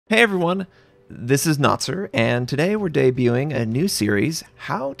Hey everyone, this is Notser, and today we're debuting a new series,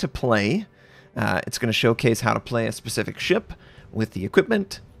 How to Play. It's going to showcase how to play a specific ship with the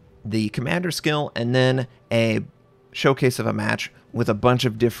equipment, the commander skill, and then a showcase of a match with a bunch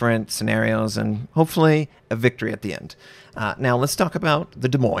of different scenarios and hopefully a victory at the end. Now let's talk about the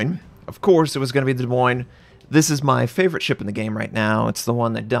Des Moines. Of course, it was going to be the Des Moines. This is my favorite ship in the game right now. It's the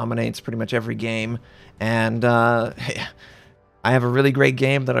one that dominates pretty much every game, and hey, I have a really great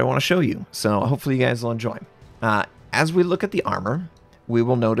game that I want to show you, so hopefully you guys will enjoy. As we look at the armor, we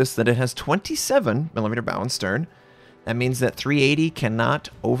will notice that it has 27mm bow and stern. That means that 380 cannot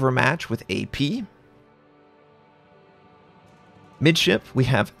overmatch with AP. Midship, we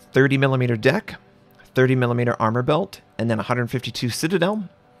have 30mm deck, 30mm armor belt, and then 152 citadel.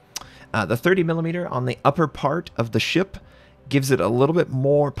 The 30mm on the upper part of the ship gives it a little bit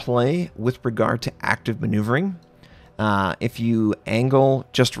more play with regard to active maneuvering. If you angle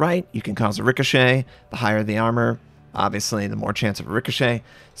just right, you can cause a ricochet. The higher the armor, obviously, the more chance of a ricochet.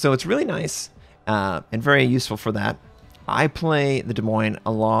 So it's really nice and very useful for that. I play the Des Moines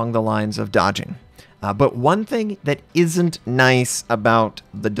along the lines of dodging. But one thing that isn't nice about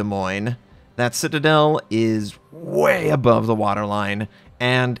the Des Moines, that citadel is way above the waterline,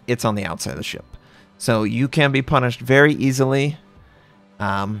 and it's on the outside of the ship. So you can be punished very easily.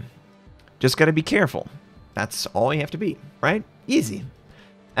 Just got to be careful. That's all you have to be, right? Easy.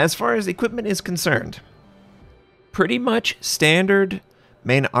 As far as equipment is concerned, pretty much standard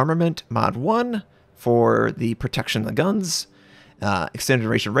main armament mod 1 for the protection of the guns, extended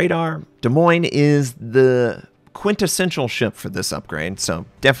duration radar. Des Moines is the quintessential ship for this upgrade, so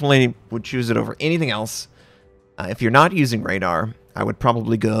definitely would choose it over anything else. If you're not using radar, I would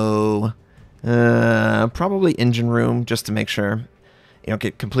probably go probably engine room just to make sure you don't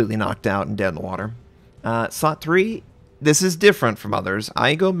get completely knocked out and dead in the water. Slot 3, this is different from others.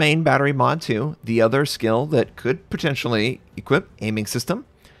 I go main battery mod 2, the other skill that could potentially equip aiming system.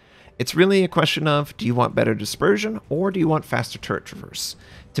 It's really a question of, do you want better dispersion or do you want faster turret traverse?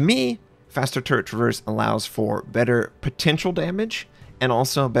 To me, faster turret traverse allows for better potential damage and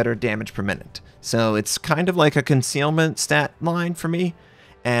also better damage per minute. So it's kind of like a concealment stat line for me.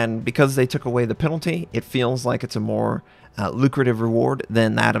 And because they took away the penalty, it feels like it's a more lucrative reward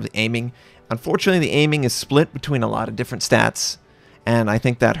than that of the aiming. Unfortunately, the aiming is split between a lot of different stats, and I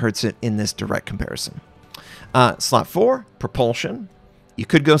think that hurts it in this direct comparison. Slot 4, propulsion. You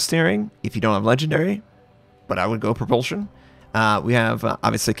could go steering if you don't have legendary, but I would go propulsion. We have,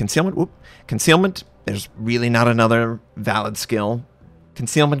 obviously, concealment. Concealment, there's really not another valid skill.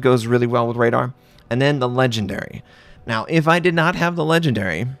 Concealment goes really well with radar. And then the legendary. Now, if I did not have the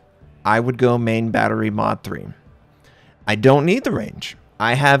legendary, I would go main battery mod 3. I don't need the range.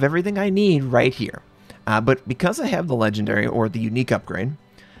 I have everything I need right here. But because I have the legendary or the unique upgrade,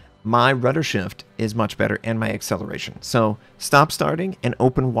 my rudder shift is much better and my acceleration. So stop starting and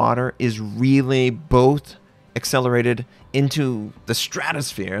open water is really both accelerated into the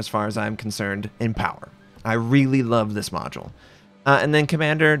stratosphere as far as I'm concerned in power. I really love this module. And then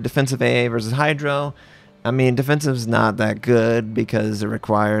commander, defensive AA versus hydro. I mean, defensive's not that good because it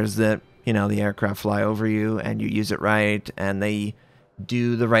requires that, you know, the aircraft fly over you and you use it right and they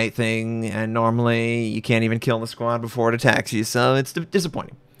do the right thing, and normally you can't even kill the squad before it attacks you, so it's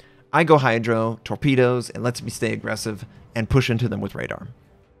disappointing. I go hydro, torpedoes, it lets me stay aggressive and push into them with radar.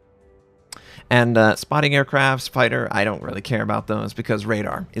 And spotting aircrafts, fighter, I don't really care about those because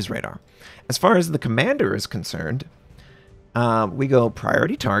radar is radar. As far as the commander is concerned, we go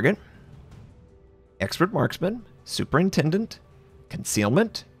priority target, expert marksman, superintendent,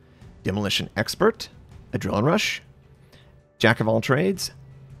 concealment, demolition expert, adrenaline rush, jack of all trades,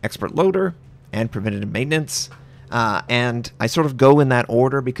 expert loader, and preventative maintenance. And I sort of go in that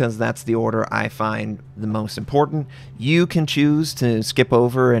order because that's the order I find the most important. You can choose to skip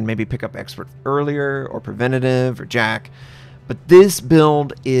over and maybe pick up expert earlier or preventative or jack, but this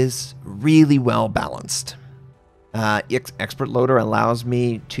build is really well balanced. Expert loader allows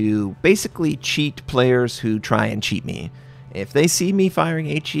me to basically cheat players who try and cheat me. If they see me firing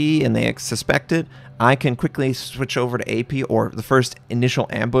HE and they suspect it, I can quickly switch over to AP or the first initial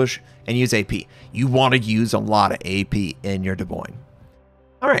ambush and use AP. You want to use a lot of AP in your Des Moines.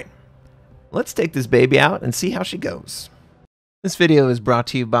 All right, let's take this baby out and see how she goes. This video is brought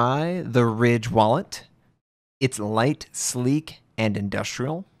to you by the Ridge Wallet. It's light, sleek, and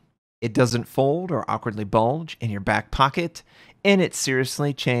industrial. It doesn't fold or awkwardly bulge in your back pocket, and it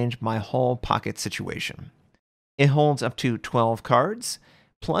seriously changed my whole pocket situation. It holds up to 12 cards,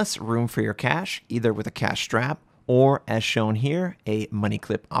 plus room for your cash, either with a cash strap or, as shown here, a money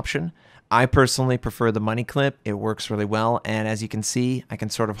clip option. I personally prefer the money clip. It works really well. And as you can see, I can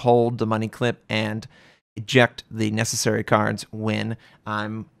sort of hold the money clip and eject the necessary cards when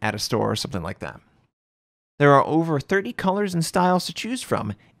I'm at a store or something like that. There are over 30 colors and styles to choose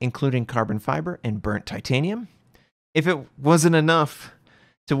from, including carbon fiber and burnt titanium. If it wasn't enough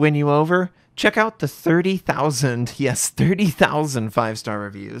to win you over, check out the 30,000, yes, 30,000 5-star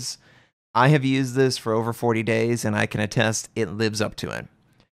reviews. I have used this for over 40 days, and I can attest it lives up to it.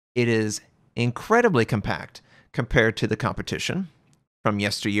 It is incredibly compact compared to the competition from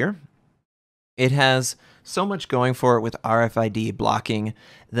yesteryear. It has so much going for it with RFID blocking.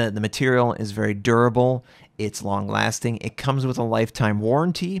 The material is very durable. It's long-lasting. It comes with a lifetime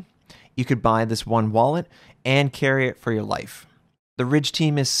warranty. You could buy this one wallet and carry it for your life. The Ridge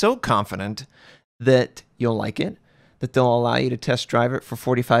team is so confident that you'll like it, that they'll allow you to test drive it for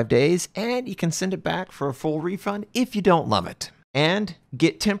 45 days, and you can send it back for a full refund if you don't love it. And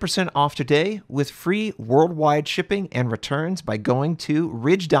get 10% off today with free worldwide shipping and returns by going to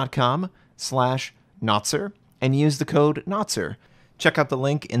ridge.com/Notser and use the code Notser. Check out the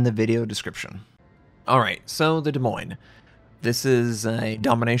link in the video description. All right, so the Des Moines. This is a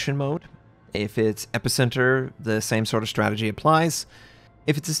domination mode. If it's epicenter, the same sort of strategy applies.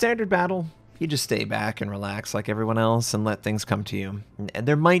 If it's a standard battle, you just stay back and relax like everyone else and let things come to you. And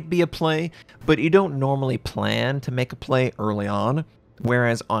there might be a play, but you don't normally plan to make a play early on.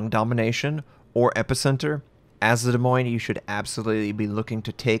 Whereas on domination or epicenter, as the Des Moines, you should absolutely be looking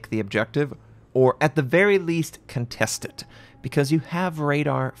to take the objective, or at the very least contest it, because you have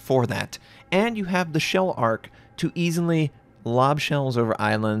radar for that, and you have the shell arc to easily lob shells over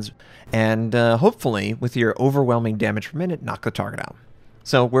islands, and hopefully, with your overwhelming damage per minute, knock the target out.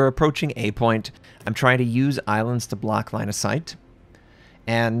 So we're approaching A point. I'm trying to use islands to block line of sight,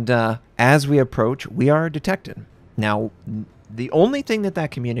 and as we approach, we are detected. Now, the only thing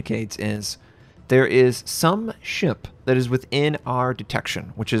that communicates is there is some ship that is within our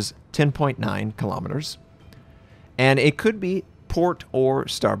detection, which is 10.9 kilometers, and it could be port or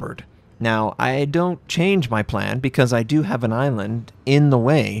starboard. Now, I don't change my plan because I do have an island in the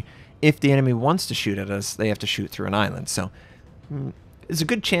way. If the enemy wants to shoot at us, they have to shoot through an island. So there's a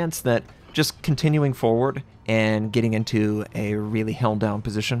good chance that just continuing forward and getting into a really held down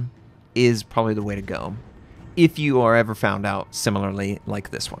position is probably the way to go, if you are ever found out similarly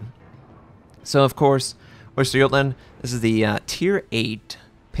like this one. So, of course, Oyster Jutland, this is the Tier 8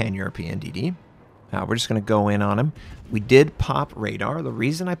 Pan-European DD. We're just going to go in on him. We did pop radar. The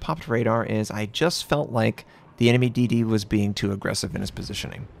reason I popped radar is I just felt like the enemy DD was being too aggressive in his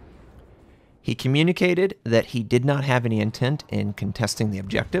positioning. He communicated that he did not have any intent in contesting the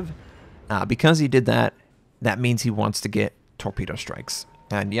objective. Because he did that, that means he wants to get torpedo strikes.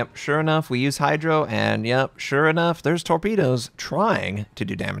 And yep, sure enough, we use hydro, and yep, sure enough, there's torpedoes trying to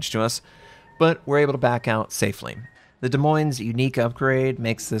do damage to us, but we're able to back out safely. The Des Moines' unique upgrade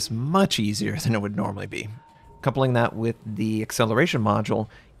makes this much easier than it would normally be. Coupling that with the acceleration module,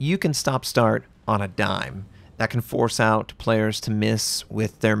 you can stop-start on a dime. That can force out players to miss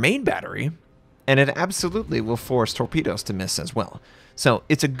with their main battery, and it absolutely will force torpedoes to miss as well. So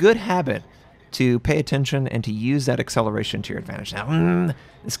it's a good habit to pay attention and to use that acceleration to your advantage. Now,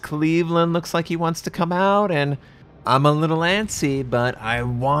 this Cleveland looks like he wants to come out, and I'm a little antsy, but I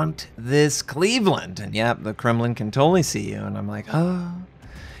want this Cleveland. And yep, the Kremlin can totally see you. And I'm like, oh,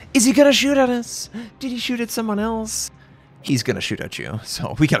 is he going to shoot at us? Did he shoot at someone else? He's going to shoot at you.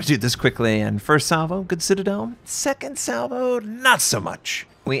 So we got to do this quickly. And first salvo, good Citadel. Second salvo, not so much.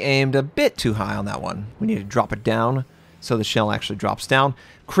 We aimed a bit too high on that one. We need to drop it down so the shell actually drops down.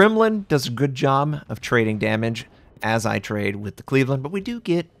 Kremlin does a good job of trading damage as I trade with the Cleveland, but we do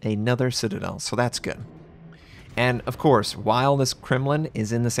get another Citadel, so that's good. And, of course, while this Kremlin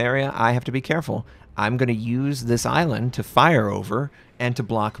is in this area, I have to be careful. I'm going to use this island to fire over and to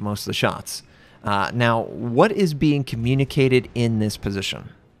block most of the shots. Now, what is being communicated in this position?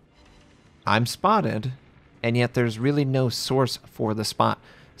 I'm spotted, and yet there's really no source for the spot.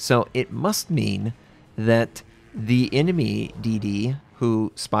 So it must mean that the enemy DD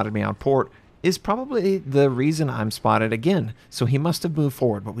who spotted me on port is probably the reason I'm spotted again. So he must have moved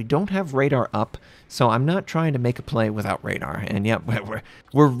forward, but we don't have radar up, so I'm not trying to make a play without radar. And yep,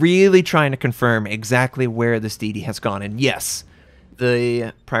 we're really trying to confirm exactly where this DD has gone. And yes,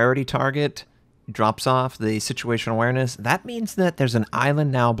 the priority target drops off the situational awareness. That means that there's an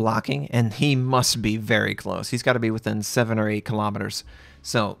island now blocking, and he must be very close. He's got to be within 7 or 8 kilometers.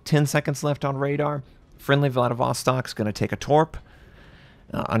 So 10 seconds left on radar. Friendly Vladivostok's going to take a torp.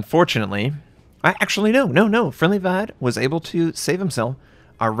 Unfortunately, no. Friendly Vlad was able to save himself.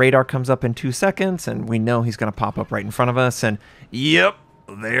 Our radar comes up in 2 seconds, and we know he's going to pop up right in front of us. And yep,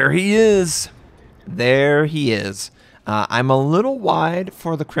 there he is. There he is. I'm a little wide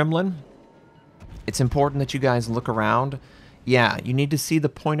for the Kremlin. It's important that you guys look around. Yeah, you need to see the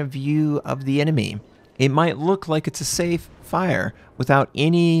point of view of the enemy. It might look like it's a safe fire without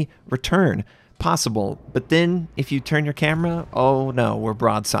any return possible, but then if you turn your camera, oh no, we're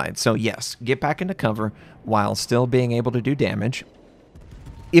broadside. So yes, get back into cover while still being able to do damage.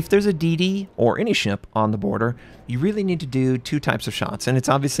 If there's a DD or any ship on the border, you really need to do 2 types of shots, and it's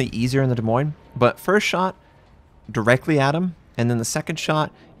obviously easier in the Des Moines, but first shot directly at him, and then the second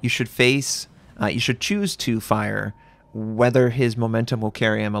shot you should face, you should choose to fire whether his momentum will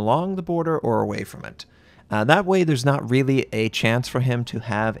carry him along the border or away from it. That way there's not really a chance for him to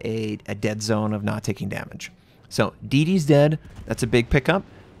have a dead zone of not taking damage. So DD's dead, that's a big pickup,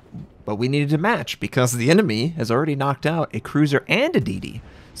 but we needed to match because the enemy has already knocked out a cruiser and a DD.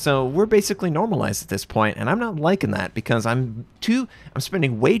 So we're basically normalized at this point, and I'm not liking that because I'm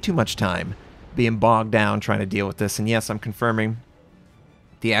spending way too much time being bogged down trying to deal with this. And yes, I'm confirming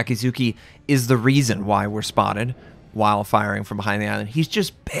the Akizuki is the reason why we're spotted while firing from behind the island. He's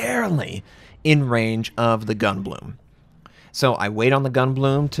just barely in range of the gun bloom. So I wait on the gun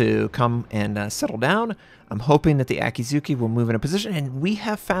bloom to come and settle down. I'm hoping that the Akizuki will move in a position, and we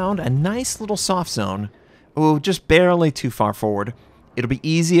have found a nice little soft zone. Oh, just barely too far forward. It'll be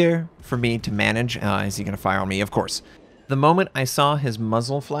easier for me to manage. Is he going to fire on me? Of course. The moment I saw his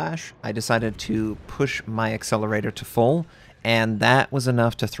muzzle flash, I decided to push my accelerator to full, and that was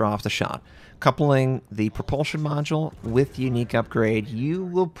enough to throw off the shot. Coupling the propulsion module with the unique upgrade, you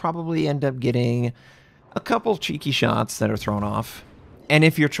will probably end up getting a couple cheeky shots that are thrown off. And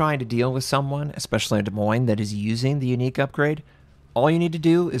if you're trying to deal with someone, especially in Des Moines, that is using the unique upgrade, all you need to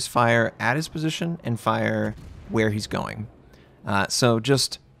do is fire at his position and fire where he's going. So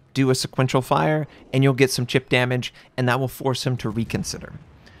just do a sequential fire, and you'll get some chip damage, and that will force him to reconsider.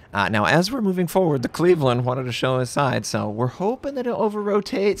 Now, as we're moving forward, the Cleveland wanted to show his side, so we're hoping that he'll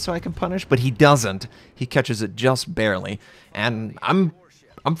over-rotate so I can punish, but he doesn't. He catches it just barely, and I'm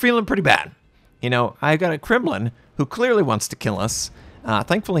feeling pretty bad. You know, I got a Kremlin who clearly wants to kill us.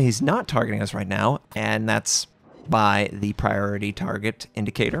 Thankfully, he's not targeting us right now, and that's by the priority target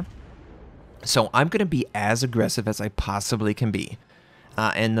indicator. So I'm going to be as aggressive as I possibly can be.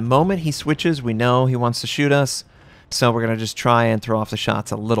 And the moment he switches, we know he wants to shoot us. So we're going to just try and throw off the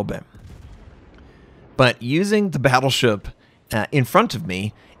shots a little bit. But using the battleship in front of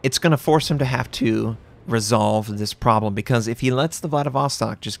me, it's going to force him to have to resolve this problem. Because if he lets the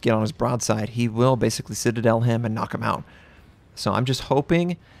Vladivostok just get on his broadside, he will basically citadel him and knock him out. So I'm just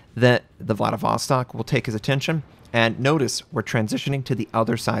hoping that the Vladivostok will take his attention. And notice we're transitioning to the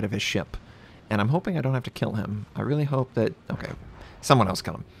other side of his ship. And I'm hoping I don't have to kill him. I really hope that... Okay, someone else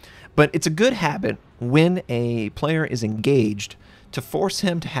kill him. But it's a good habit when a player is engaged to force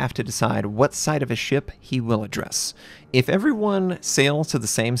him to have to decide what side of his ship he will address. If everyone sails to the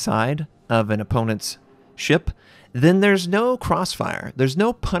same side of an opponent's ship, then there's no crossfire. There's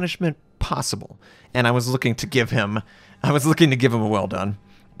no punishment possible. And I was looking to give him a well done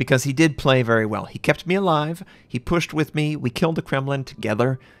because he did play very well. He kept me alive. He pushed with me. We killed the Kremlin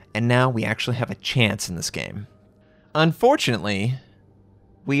together. And now we actually have a chance in this game. Unfortunately,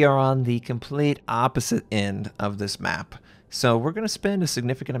 we are on the complete opposite end of this map. So we're going to spend a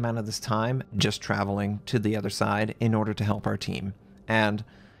significant amount of this time just traveling to the other side in order to help our team. And,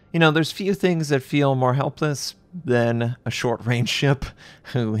 you know, there's few things that feel more helpless than a short-range ship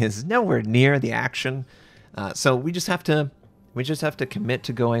who is nowhere near the action. So we just have to commit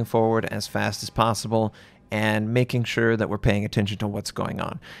to going forward as fast as possible and making sure that we're paying attention to what's going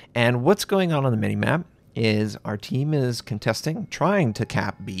on. And what's going on the minimap is our team is contesting, trying to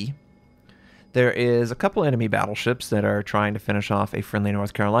cap B. There is a couple enemy battleships that are trying to finish off a friendly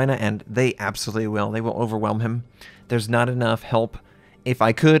North Carolina, and they absolutely will. They will overwhelm him. There's not enough help. If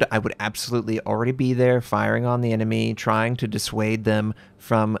I could, I would absolutely already be there firing on the enemy, trying to dissuade them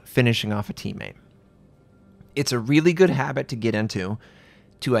from finishing off a teammate. It's a really good habit to get into,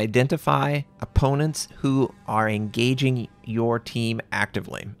 to identify opponents who are engaging your team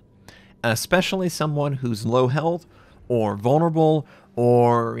actively, especially someone who's low health or vulnerable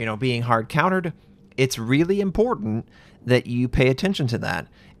or, you know, being hard countered. It's really important that you pay attention to that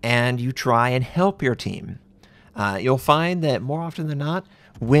and you try and help your team. You'll find that more often than not,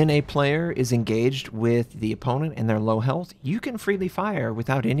 when a player is engaged with the opponent and they're low health, you can freely fire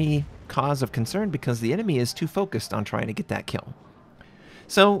without any cause of concern because the enemy is too focused on trying to get that kill.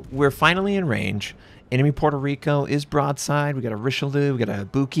 So we're finally in range. Enemy Puerto Rico is broadside. We got a Richelieu, we got a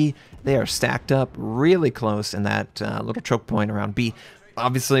Buki. They are stacked up really close in that little choke point around B.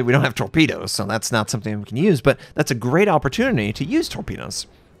 Obviously, we don't have torpedoes, so that's not something we can use, but that's a great opportunity to use torpedoes.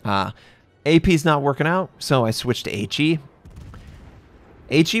 AP's not working out, so I switched to HE.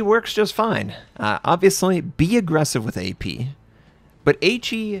 HE works just fine. Obviously, be aggressive with AP, but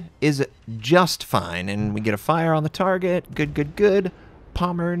HE is just fine, and we get a fire on the target. Good, good, good.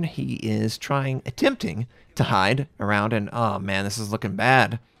 Pommern, he is attempting to hide around, and oh man, this is looking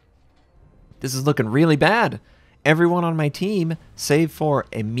bad. This is looking really bad. Everyone on my team, save for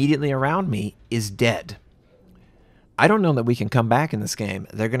immediately around me, is dead. I don't know that we can come back in this game.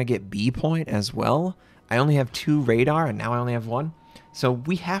 They're going to get B point as well. I only have 2 radar, and now I only have 1. So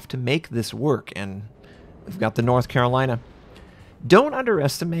we have to make this work, and we've got the North Carolina. Don't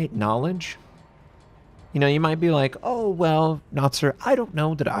underestimate knowledge. You know, you might be like, oh, well, Notser, I don't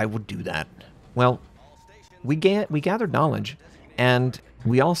know that I would do that. Well, we gathered knowledge, and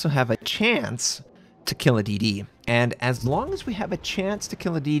we also have a chance to kill a DD. And as long as we have a chance to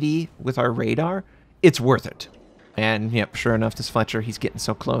kill a DD with our radar, it's worth it. And yep, sure enough, this Fletcher, he's getting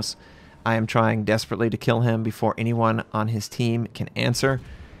so close. I am trying desperately to kill him before anyone on his team can answer.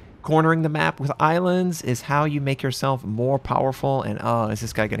 Cornering the map with islands is how you make yourself more powerful. And oh, is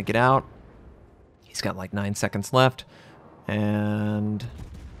this guy going to get out? He's got like 9 seconds left. And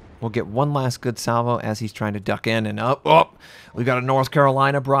we'll get one last good salvo as he's trying to duck in. And oh, we've got a North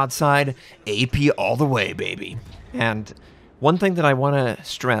Carolina broadside. AP all the way, baby. And one thing that I want to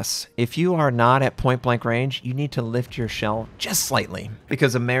stress, if you are not at point-blank range, you need to lift your shell just slightly,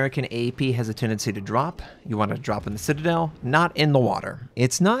 because American AP has a tendency to drop. You want to drop in the Citadel, not in the water.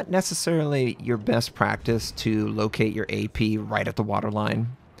 It's not necessarily your best practice to locate your AP right at the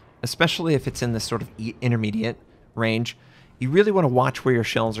waterline, especially if it's in this sort of intermediate range. You really want to watch where your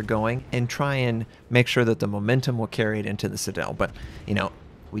shells are going and try and make sure that the momentum will carry it into the Citadel. But, you know,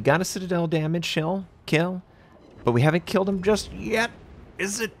 we got a Citadel damage shell kill, but we haven't killed him just yet.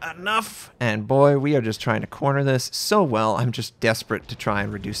 Is it enough? And boy, we are just trying to corner this so well. I'm just desperate to try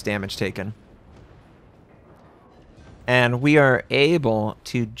and reduce damage taken. And we are able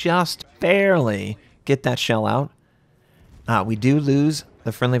to just barely get that shell out. We do lose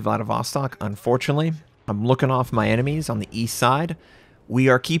the friendly Vladivostok, unfortunately. I'm looking off my enemies on the east side. We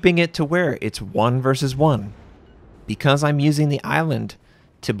are keeping it to where it's 1 versus 1. Because I'm using the island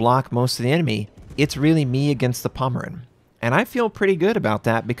to block most of the enemy, it's really me against the Pommern. And I feel pretty good about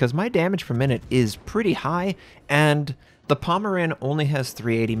that because my damage per minute is pretty high, and the Pommern only has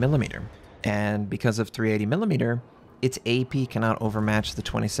 380mm. And because of 380mm, its AP cannot overmatch the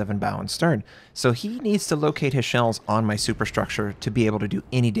 27 bow and stern. So he needs to locate his shells on my superstructure to be able to do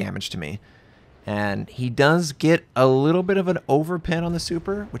any damage to me. And he does get a little bit of an overpin on the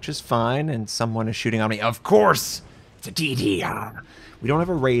super, which is fine, and someone is shooting on me. Of course! It's a DD. We don't have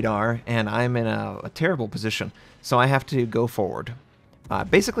a radar, and I'm in a terrible position. So I have to go forward.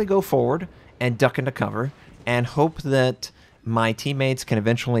 Basically go forward and duck into cover and hope that my teammates can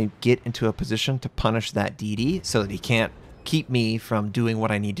eventually get into a position to punish that DD so that he can't keep me from doing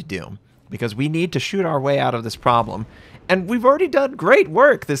what I need to do. Because we need to shoot our way out of this problem. And we've already done great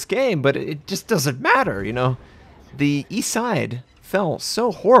work this game, but it just doesn't matter, you know. The east side fell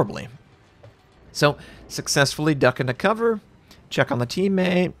so horribly. So, successfully duck into cover, check on the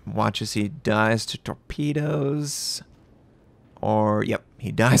teammate, watch as he dies to torpedoes. Or, yep,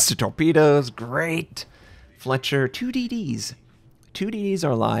 he dies to torpedoes, great. Fletcher, 2 DDs. 2 DDs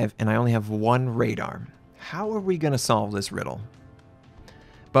are alive, and I only have 1 radar. How are we going to solve this riddle?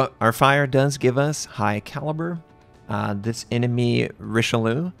 But our fire does give us high caliber. This enemy,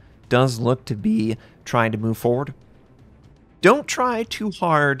 Richelieu, does look to be trying to move forward. Don't try too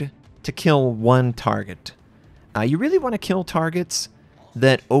hard to kill one target. You really want to kill targets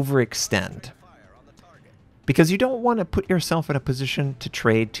that overextend, because you don't want to put yourself in a position to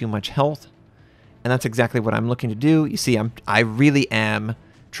trade too much health. And that's exactly what I'm looking to do. You see, I really am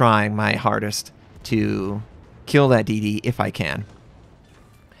trying my hardest to kill that DD if I can.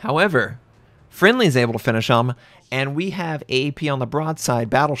 However, Friendly is able to finish him, and we have AP on the broadside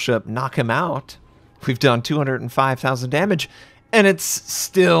battleship knock him out. We've done 205,000 damage, and it's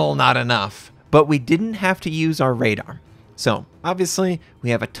still not enough. But we didn't have to use our radar. So, obviously, we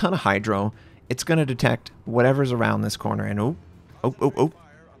have a ton of hydro. It's going to detect whatever's around this corner. And oh.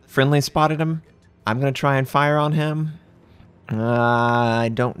 Friendly spotted him. I'm going to try and fire on him.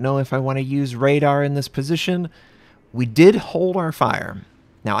 I don't know if I want to use radar in this position. We did hold our fire.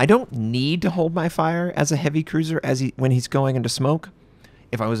 Now, I don't need to hold my fire as a heavy cruiser when he's going into smoke.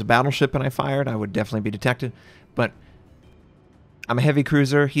 If I was a battleship and I fired, I would definitely be detected. But I'm a heavy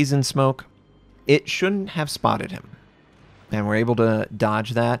cruiser. He's in smoke. It shouldn't have spotted him. And we're able to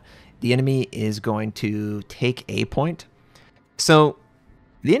dodge that. The enemy is going to take a point. So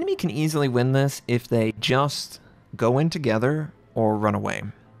The enemy can easily win this if they just go in together or run away.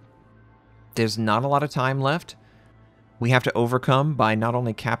 There's not a lot of time left. We have to overcome by not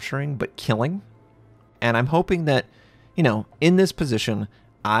only capturing, but killing. And I'm hoping that, you know, in this position,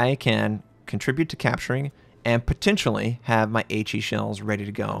 I can contribute to capturing and potentially have my HE shells ready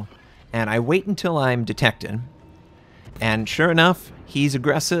to go. And I wait until I'm detected. And sure enough, he's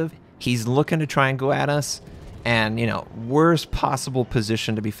aggressive. He's looking to try and go at us. And, you know, worst possible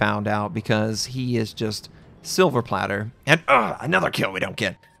position to be found out because he is just silver platter. And another kill we don't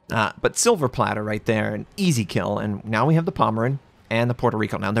get. But silver platter right there, an easy kill. And now we have the Pomeran and the Puerto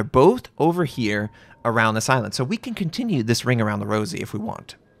Rico. Now they're both over here around this island. So we can continue this ring around the rosy if we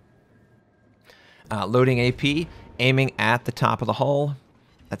want. Loading AP, aiming at the top of the hull.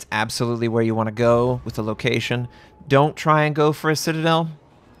 That's absolutely where you want to go with the location. Don't try and go for a citadel.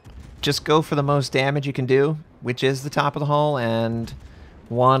 Just go for the most damage you can do, which is the top of the hull. And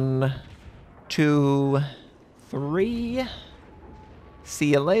 1, 2, 3.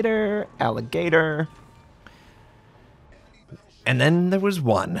 See you later, alligator. And then there was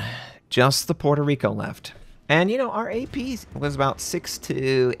 1. Just the Puerto Rico left. And, you know, our AP was about 6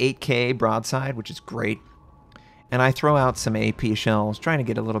 to 8k broadside, which is great. And I throw out some AP shells, trying to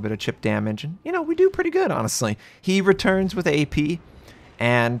get a little bit of chip damage. And, you know, we do pretty good, honestly. He returns with AP,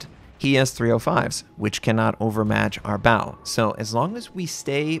 and he has 305s, which cannot overmatch our bow. So as long as we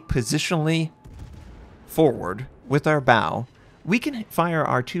stay positionally forward with our bow, we can fire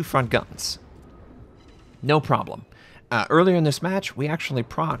our 2 front guns. No problem. Earlier in this match, we actually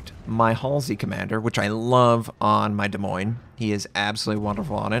procced my Halsey commander, which I love on my Des Moines. He is absolutely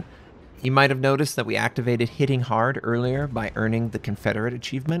wonderful on it. You might have noticed that we activated hitting hard earlier by earning the Confederate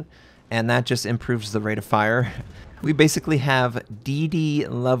achievement, and that just improves the rate of fire. We basically have DD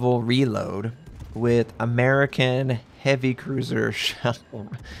level reload with American heavy cruiser shell.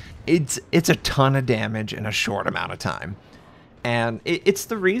 It's a ton of damage in a short amount of time. And it's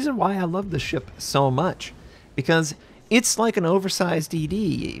the reason why I love the ship so much, because it's like an oversized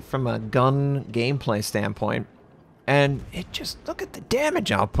DD from a gun gameplay standpoint. And it just, look at the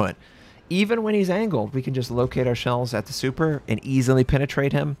damage output. Even when he's angled, we can just locate our shells at the super and easily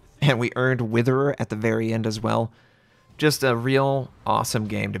penetrate him. And we earned Witherer at the very end as well. Just a real awesome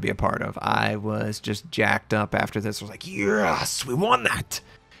game to be a part of. I was just jacked up after this. I was like, yes, we won that.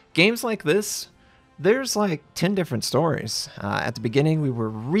 Games like this, there's like 10 different stories. At the beginning, we were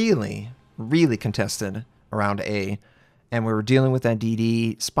really contested around A. And we were dealing with that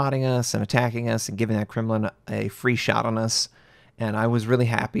DD spotting us and attacking us and giving that Kremlin a free shot on us. And I was really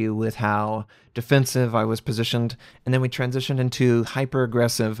happy with how defensive I was positioned. And then we transitioned into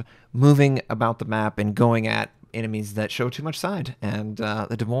hyper-aggressive, moving about the map and going at enemies that show too much side. And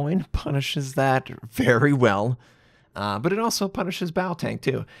the Des Moines punishes that very well. But it also punishes bow tank,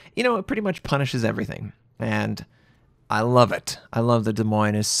 too. You know, it pretty much punishes everything. And I love it. I love the Des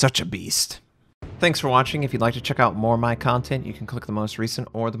Moines is such a beast. Thanks for watching. If you'd like to check out more of my content, you can click the most recent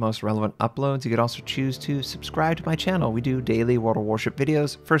or the most relevant uploads. You could also choose to subscribe to my channel. We do daily World of Warship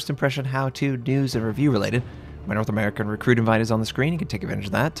videos, first impression, how-to, news, and review related. My North American recruit invite is on the screen. You can take advantage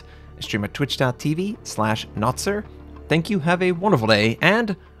of that. I stream at twitch.tv/Notser. Thank you, have a wonderful day,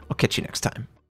 and I'll catch you next time.